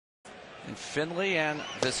And Finley and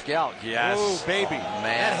Vizquel. Yes. Oh, baby. Oh,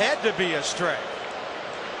 man. That had to be a strike.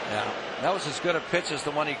 Yeah. That was as good a pitch as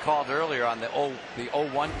the one he called earlier on the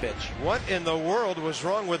 0-1 pitch. What in the world was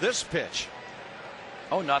wrong with this pitch?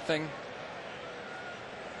 Oh, nothing.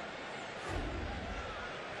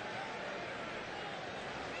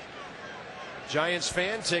 Giants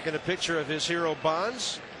fan taking a picture of his hero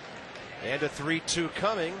Bonds. And a 3-2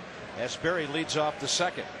 coming as Berry leads off the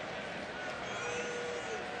second.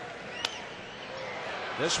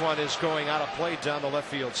 This one is going out of play down the left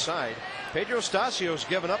field side. Pedro Estasio's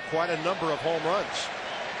given up quite a number of home runs.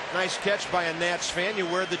 Nice catch by a Nats fan. You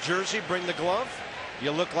wear the jersey, bring the glove,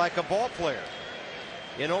 you look like a ball player.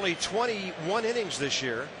 In only 21 innings this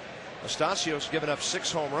year, Estasio's given up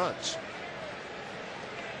 6 home runs.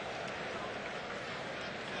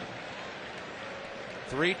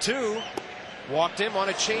 Three-two, walked him on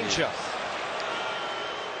a changeup.